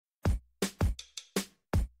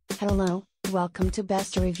Hello, welcome to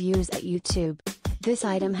Best Reviews at YouTube. This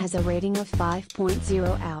item has a rating of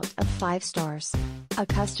 5.0 out of 5 stars. A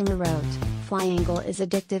customer wrote, FlyAngle is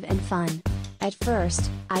addictive and fun. At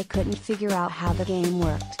first, I couldn't figure out how the game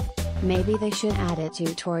worked. Maybe they should add a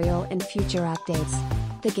tutorial in future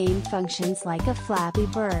updates. The game functions like a Flappy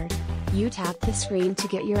Bird. You tap the screen to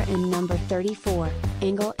get your in number 34,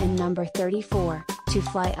 angle in number 34, to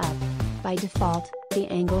fly up. By default, the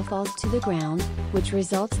angle falls to the ground, which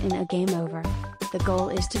results in a game over. The goal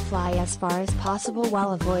is to fly as far as possible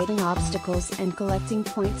while avoiding obstacles and collecting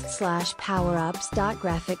points/power-ups.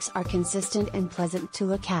 Graphics are consistent and pleasant to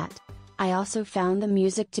look at. I also found the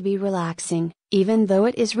music to be relaxing, even though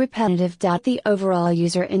it is repetitive. The overall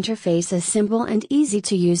user interface is simple and easy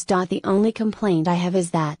to use. The only complaint I have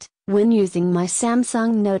is that, when using my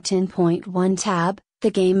Samsung Note 10.1 tab,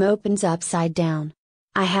 the game opens upside down.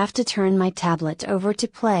 I have to turn my tablet over to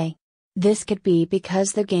play. This could be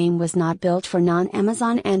because the game was not built for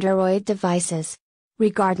non-Amazon Android devices.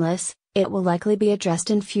 Regardless, it will likely be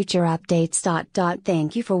addressed in future updates.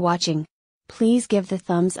 Thank you for watching. Please give the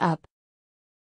thumbs up.